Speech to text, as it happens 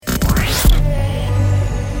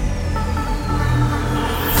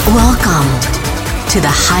Welcome to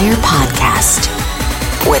the HYHR Podcast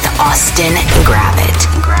with Austen Gravett.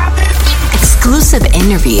 Exclusive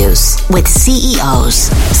interviews with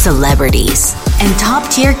CEOs, celebrities, and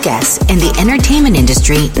top-tier guests in the entertainment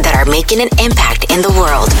industry that are making an impact in the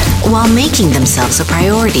world while making themselves a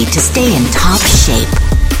priority to stay in top shape.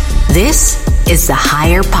 This is the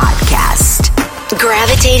HYHR Podcast,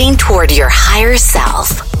 gravitating toward your higher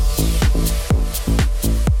self.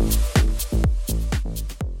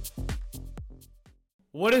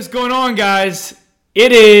 What is going on, guys?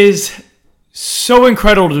 It is so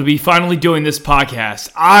incredible to be finally doing this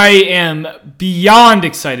podcast. I am beyond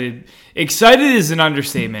excited. Excited is an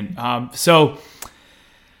understatement. I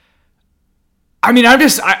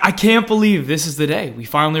can't believe this is the day. We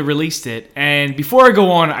finally released it. And before I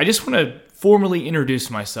go on, I just want to formally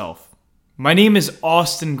introduce myself. My name is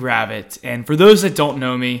Austen Gravett. And for those that don't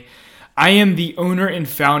know me, I am the owner and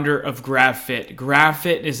founder of Gravfitt.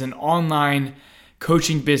 Gravfitt is an online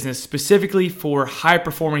coaching business specifically for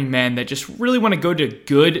high-performing men that just really want to go to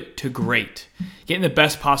good to great, get in the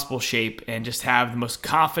best possible shape, and just have the most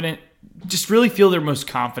confident, just really feel their most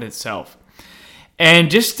confident self.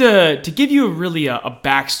 And just to give you a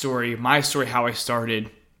backstory, my story, how I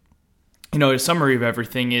started, a summary of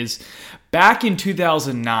everything is back in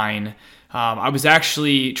 2009, I was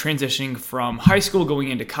actually transitioning from high school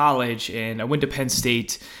going into college, and I went to Penn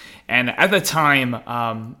State. And at the time,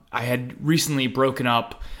 I had recently broken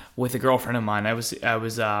up with a girlfriend of mine. I was in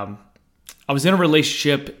a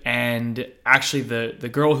relationship, and actually the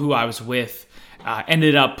girl who I was with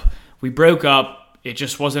we broke up. It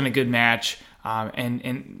just wasn't a good match.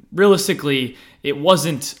 And realistically, it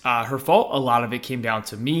wasn't her fault. A lot of it came down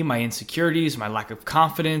to me, my insecurities, my lack of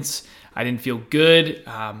confidence. I didn't feel good.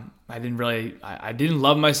 I didn't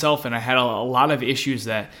love myself, and I had a lot of issues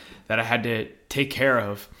that I had to take care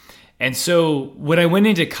of. And so when I went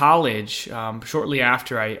into college, shortly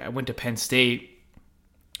after I went to Penn State,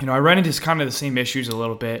 I ran into kind of the same issues a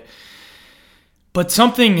little bit. But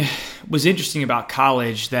something was interesting about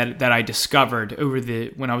college that I discovered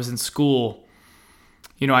when I was in school.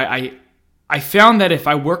 I found that if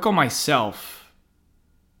I work on myself,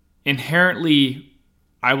 inherently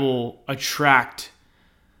I will attract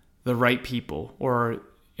the right people, or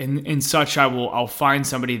in such I'll find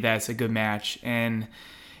somebody that's a good match. And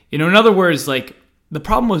in other words, the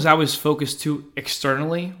problem was I was focused too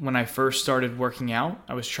externally when I first started working out.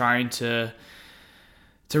 I was trying to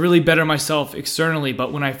really better myself externally,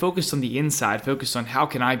 but when I focused on the inside, focused on how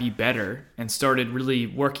can I be better, and started really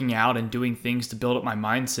working out and doing things to build up my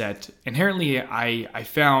mindset, inherently I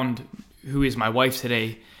found who is my wife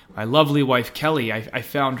today, my lovely wife Kelly. I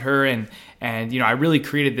found her, and I really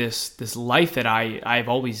created this life that I've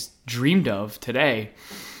always dreamed of today.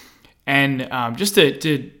 And just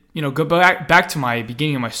to go back to my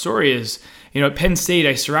beginning of my story is, at Penn State,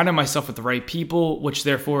 I surrounded myself with the right people, which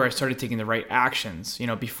therefore I started taking the right actions.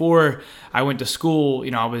 Before I went to school,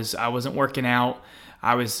 I wasn't working out.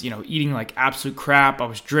 I was, eating like absolute crap. I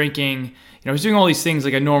was drinking. I was doing all these things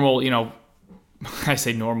like a normal, I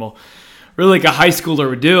say normal, really like a high schooler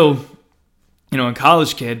would do, a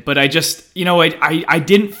college kid. But I just, I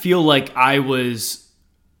didn't feel like I was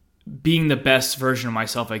being the best version of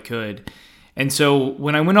myself I could. And so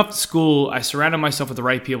when I went off to school, I surrounded myself with the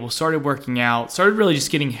right people, started working out, started really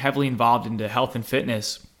just getting heavily involved into health and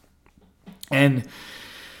fitness. And,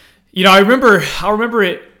 I'll remember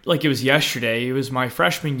it like it was yesterday. It was my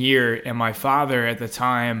freshman year, and my father at the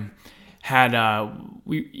time had,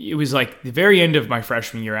 it was like the very end of my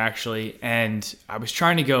freshman year actually. And I was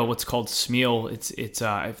trying to go what's called SMEAL. It's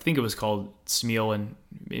I think it was called SMEAL, and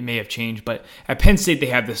it may have changed, but at Penn State, they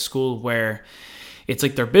have this school where it's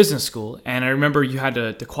like their business school. And I remember you had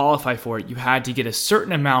to qualify for it. You had to get a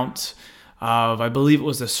certain amount of, I believe it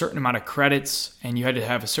was a certain amount of credits, and you had to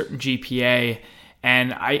have a certain GPA.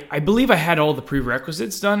 And I believe I had all the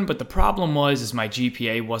prerequisites done, but the problem is my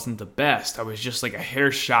GPA wasn't the best. I was just like a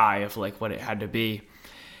hair shy of like what it had to be.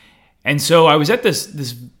 And so I was at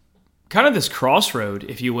this kind of this crossroad,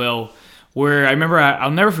 if you will, where I remember I'll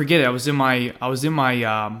never forget it. I was in my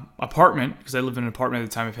apartment, because I lived in an apartment at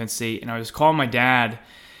the time at Penn State, and I was calling my dad.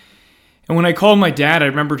 And when I called my dad, I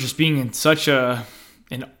remember just being in such a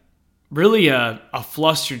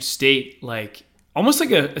flustered state, like almost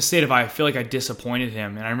like a state of I feel like I disappointed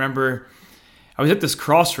him. And I remember I was at this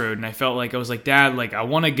crossroad, and I felt like I was like, Dad, like I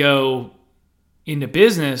want to go into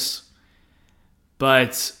business,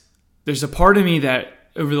 but there's a part of me that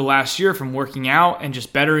over the last year from working out and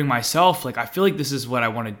just bettering myself, like I feel like this is what I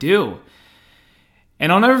want to do.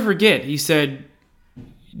 And I'll never forget, he said,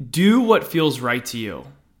 do what feels right to you.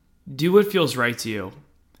 Do what feels right to you.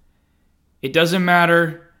 It doesn't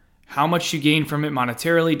matter how much you gain from it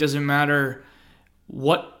monetarily. It doesn't matter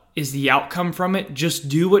what is the outcome from it. Just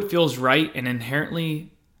do what feels right, and inherently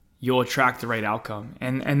you'll attract the right outcome.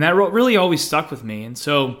 And that really always stuck with me. And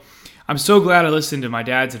so I'm so glad I listened to my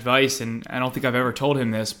dad's advice, and I don't think I've ever told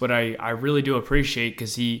him this, but I really do appreciate,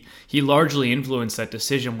 because he largely influenced that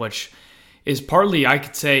decision, which is partly, I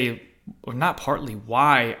could say, or not partly,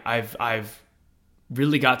 why I've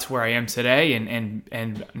really got to where I am today,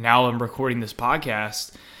 and now I'm recording this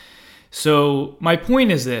podcast. So my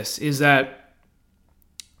point is this, is that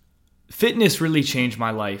fitness really changed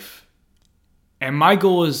my life. And my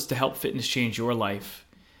goal is to help fitness change your life.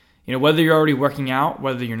 You know, whether you're already working out,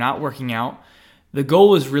 whether you're not working out, the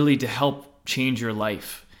goal is really to help change your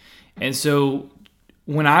life. And so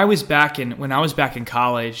when I was back in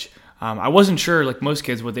college, I wasn't sure, like most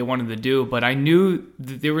kids, what they wanted to do, but I knew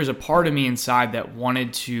that there was a part of me inside that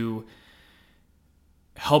wanted to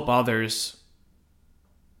help others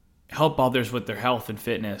with their health and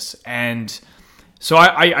fitness. And so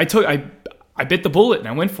I bit the bullet and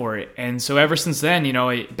I went for it. And so ever since then, you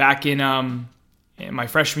know, back in my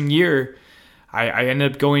freshman year, I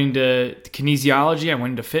ended up going to kinesiology. I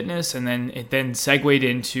went into fitness, and then it segued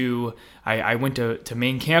into I went to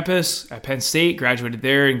main campus at Penn State, graduated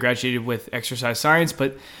there, and graduated with exercise science.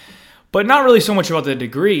 But not really so much about the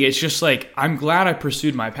degree. It's just like, I'm glad I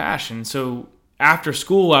pursued my passion. So after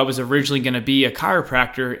school, I was originally going to be a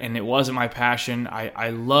chiropractor, and it wasn't my passion.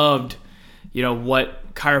 I loved, you know,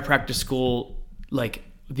 what chiropractic school, like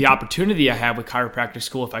the opportunity I had with chiropractic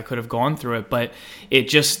school if I could have gone through it, but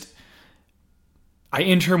I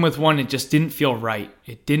interned with one, it just didn't feel right.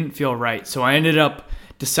 It didn't feel right. So I ended up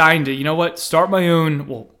deciding to, you know what, start my own.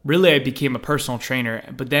 Well, really I became a personal trainer,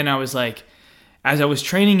 but then I was like, as I was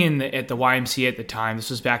training at the YMCA at the time, this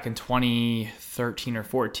was back in 2013 or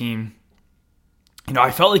 14, you know,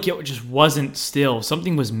 I felt like it just wasn't still,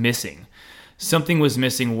 something was missing. Something was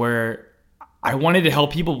missing where I wanted to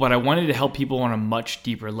help people, but I wanted to help people on a much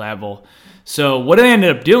deeper level. So what I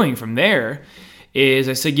ended up doing from there is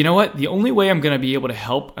I said, you know what? The only way I'm going to be able to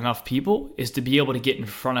help enough people is to be able to get in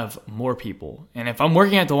front of more people. And if I'm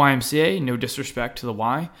working at the YMCA, no disrespect to the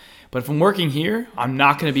Y, but if I'm working here, I'm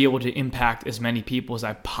not going to be able to impact as many people as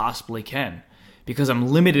I possibly can, because I'm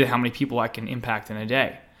limited to how many people I can impact in a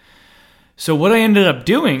day. So what I ended up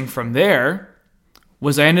doing from there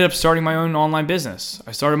was I ended up starting my own online business.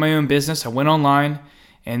 I started my own business. I went online,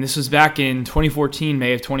 and this was back in 2014,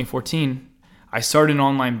 May of 2014. I started an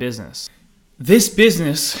online business. This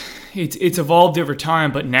business, it's evolved over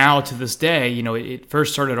time, but now to this day, you know, it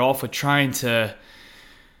first started off with trying to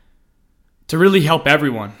really help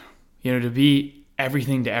everyone, you know, to be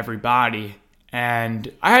everything to everybody.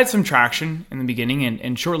 And I had some traction in the beginning,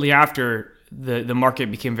 and shortly after, the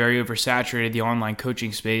market became very oversaturated, the online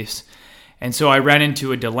coaching space. And so I ran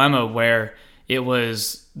into a dilemma where there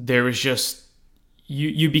was just,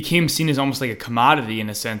 you became seen as almost like a commodity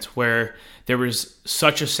in a sense, where there was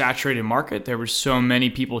such a saturated market. There were so many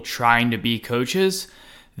people trying to be coaches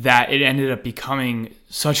that it ended up becoming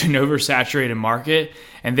such an oversaturated market.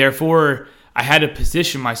 And therefore, I had to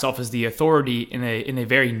position myself as the authority in a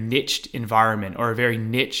very niched environment, or a very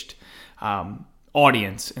niched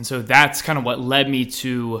audience. And so that's kind of what led me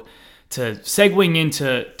to segueing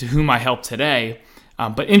into whom I help today.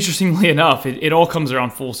 But interestingly enough, it all comes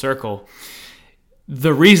around full circle.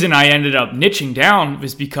 The reason I ended up niching down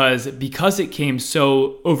was because it came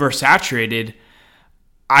so oversaturated,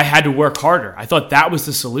 I had to work harder. I thought that was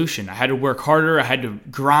the solution. I had to work harder. I had to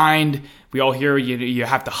grind. We all hear you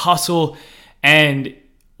have to hustle. And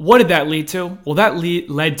what did that lead to? Well, that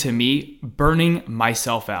led to me burning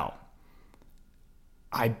myself out.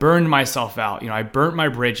 I burned myself out. You know, I burnt my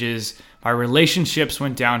bridges. My relationships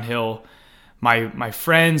went downhill. My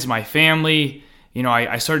friends, my family, you know,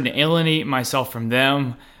 I started to alienate myself from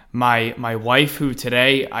them. My wife, who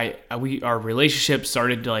today our relationship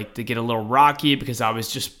started to get a little rocky, because I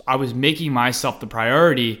was making myself the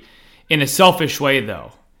priority in a selfish way,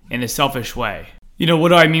 though. In a selfish way. You know, what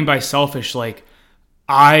do I mean by selfish? Like,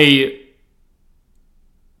 I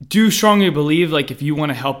do strongly believe, like, if you want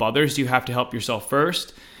to help others, you have to help yourself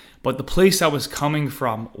first. But the place I was coming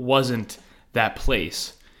from wasn't that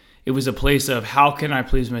place. It was a place of, how can I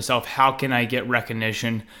please myself? How can I get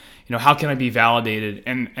recognition? You know, how can I be validated?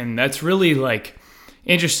 And that's really, like,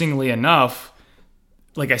 interestingly enough,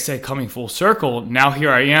 like I said, coming full circle, now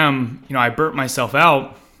here I am, you know, I burnt myself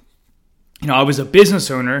out. You know, I was a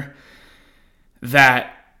business owner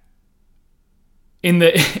that in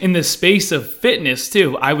the space of fitness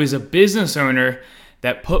too, I was a business owner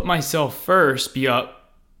that put myself first,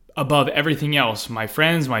 above everything else. My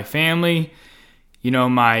friends, my family, you know,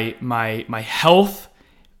 my health,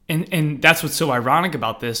 and that's what's so ironic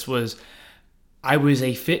about this was I was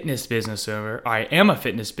a fitness business owner. I am a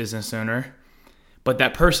fitness business owner, but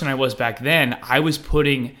that person I was back then, I was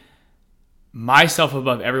putting myself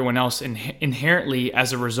above everyone else, and inherently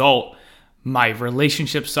as a result, my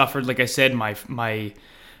relationships suffered. Like I said, my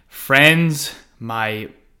friends, my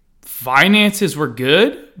finances were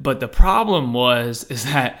good, but the problem is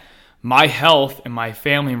that my health and my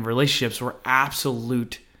family and relationships were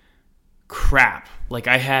absolute crap. Like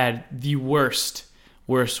I had the worst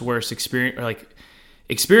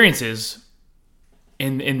experiences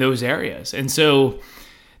in those areas. And so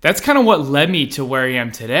that's kind of what led me to where I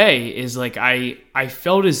am today, is like I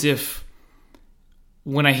felt as if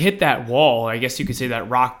when I hit that wall, I guess you could say that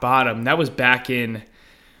rock bottom, that was back in,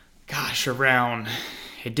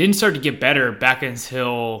 it didn't start to get better back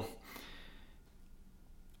until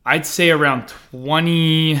I'd say around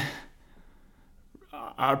probably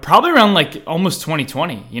around like almost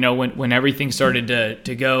 2020, when everything started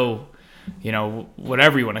to go,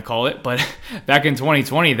 whatever you want to call it. But back in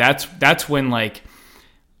 2020, that's when like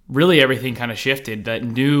really everything kind of shifted, that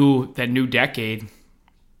new decade.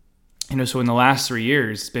 So in the last 3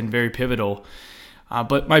 years, it's been very pivotal.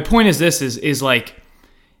 But my point is this, is like,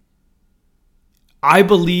 I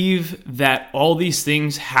believe that all these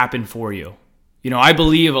things happen for you. I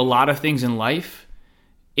believe a lot of things in life,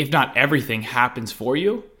 if not everything, happens for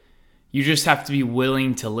you. You just have to be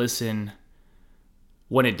willing to listen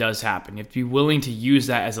when it does happen. You have to be willing to use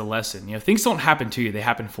that as a lesson. Things don't happen to you, they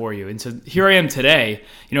happen for you. And so here I am today.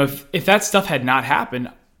 If that stuff had not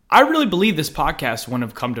happened, I really believe this podcast wouldn't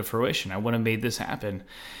have come to fruition. I wouldn't have made this happen.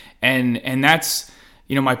 And that's,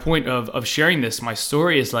 my point of sharing this. My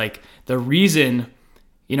story is like the reason,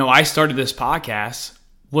 I started this podcast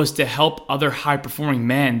was to help other high-performing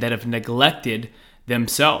men that have neglected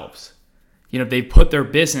themselves. They put their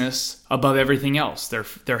business above everything else.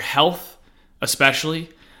 Their health, especially,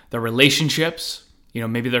 their relationships,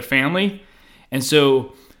 maybe their family. And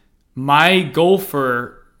so my goal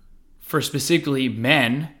for specifically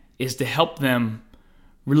men is to help them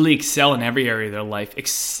really excel in every area of their life,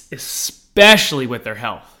 especially with their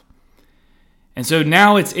health. And so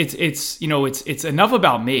now it's enough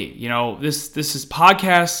about me. This is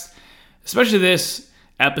podcast, especially this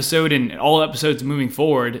episode and all episodes moving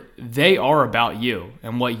forward, they are about you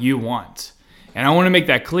and what you want. And I want to make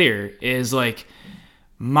that clear, is like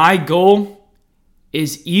my goal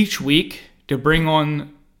is each week to bring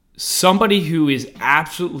on somebody who is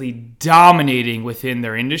absolutely dominating within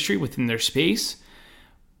their industry, within their space.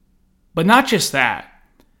 But not just that.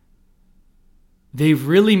 They've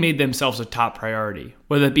really made themselves a top priority,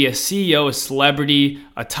 whether it be a CEO, a celebrity,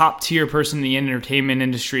 a top tier person in the entertainment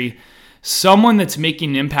industry, someone that's making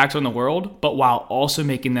an impact on the world, but while also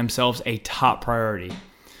making themselves a top priority.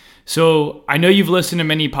 So I know you've listened to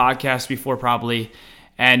many podcasts before probably,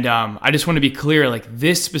 and I just want to be clear, like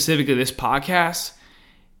this podcast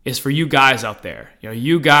is for you guys out there.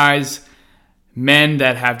 You guys, men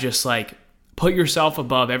that have just like put yourself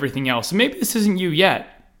above everything else. And maybe this isn't you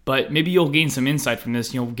yet, but maybe you'll gain some insight from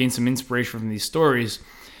this. You'll gain some inspiration from these stories.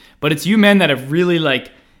 But it's you men that have really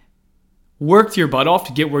like worked your butt off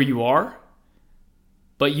to get where you are,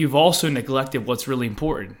 but you've also neglected what's really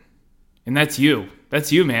important. And that's you.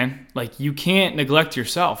 That's you, man. Like you can't neglect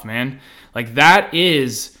yourself, man. Like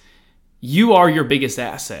you are your biggest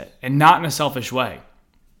asset, and not in a selfish way.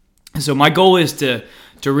 And so my goal is to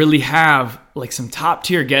really have like some top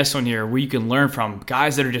tier guests on here where you can learn from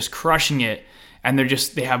guys that are just crushing it. And they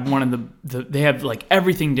have like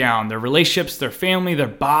everything down, their relationships, their family, their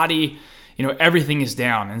body, everything is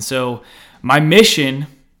down. And so my mission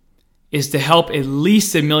is to help at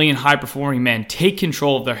least 1 million high-performing men take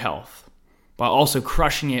control of their health while also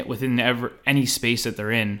crushing it within any space that they're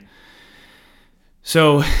in.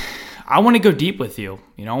 So I want to go deep with you.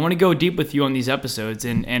 I want to go deep with you on these episodes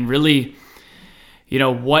and really,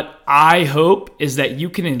 what I hope is that you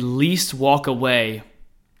can at least walk away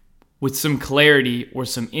with some clarity or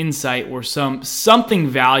some insight or something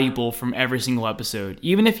valuable from every single episode,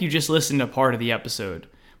 even if you just listen to part of the episode.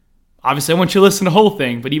 Obviously, I want you to listen to the whole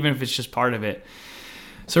thing, but even if it's just part of it.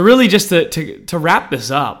 So really just to wrap this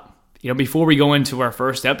up, before we go into our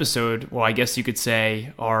first episode, well, I guess you could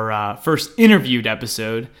say our first interviewed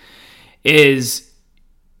episode, is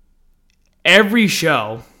every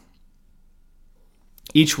show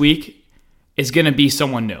each week is going to be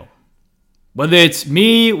someone new. Whether it's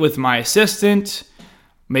me with my assistant,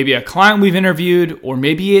 maybe a client we've interviewed, or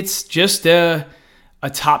maybe it's just a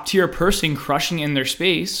top tier person crushing in their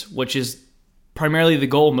space, which is primarily the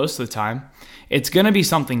goal most of the time, it's going to be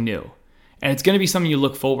something new. And it's going to be something you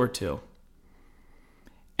look forward to.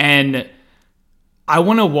 And I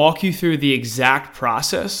want to walk you through the exact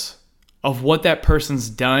process of what that person's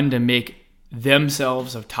done to make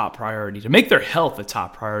themselves a top priority, to make their health a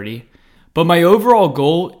top priority. But my overall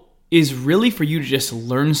goal is really for you to just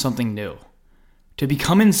learn something new, to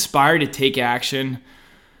become inspired to take action,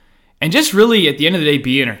 and just really at the end of the day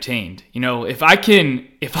be entertained. You know, if I can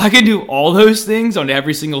do all those things on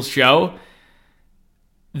every single show,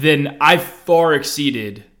 then I've far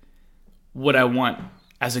exceeded what I want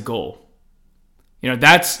as a goal. You know,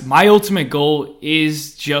 that's my ultimate goal,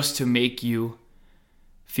 is just to make you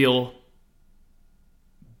feel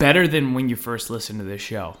better than when you first listened to this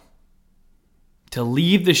show. To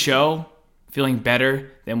leave the show feeling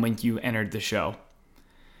better than when you entered the show.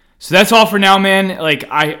 So that's all for now, man. Like,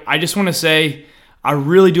 I just want to say, I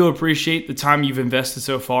really do appreciate the time you've invested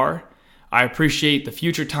so far. I appreciate the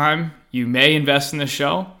future time you may invest in the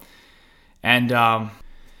show. And I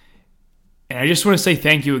just want to say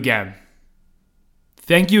thank you again.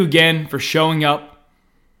 Thank you again for showing up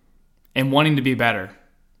and wanting to be better.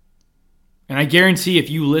 And I guarantee if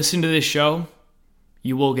you listen to this show,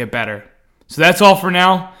 you will get better. So that's all for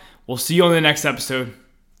now. We'll see you on the next episode.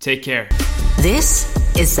 Take care. This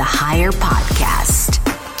is the HYHR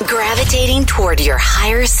Podcast. Gravitating toward your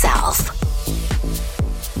higher self.